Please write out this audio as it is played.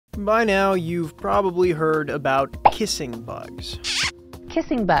By now, you've probably heard about kissing bugs.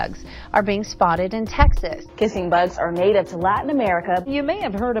 Kissing bugs are being spotted in Texas. Kissing bugs are native to Latin America. You may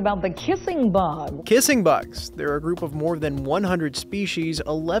have heard about the kissing bug. Kissing bugs. They're a group of more than 100 species,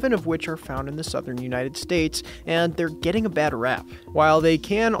 11 of which are found in the southern United States, and they're getting a bad rap. While they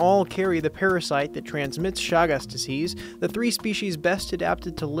can all carry the parasite that transmits Chagas disease, the 3 species best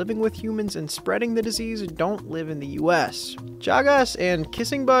adapted to living with humans and spreading the disease don't live in the US. Chagas and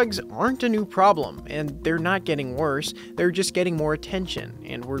kissing bugs aren't a new problem, and they're not getting worse, they're just getting more attention,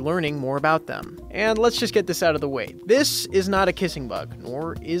 and we're learning more about them. And let's just get this out of the way. This is not a kissing bug,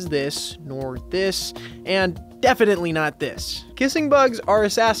 nor is this, nor this, and definitely not this. Kissing bugs are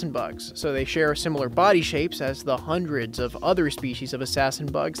assassin bugs, so they share similar body shapes as the hundreds of other species of assassin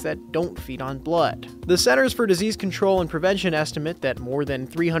bugs that don't feed on blood. The Centers for Disease Control and Prevention estimate that more than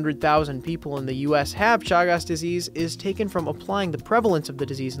 300,000 people in the US have Chagas disease is taken from applying the prevalence of the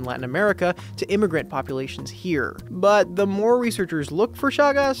disease in Latin America to immigrant populations here. But the more researchers look for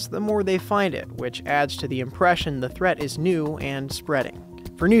Chagas, the more they find it, which adds to the impression the threat is new and spreading.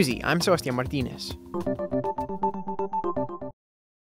 For Newsy, I'm Sebastián Martínez.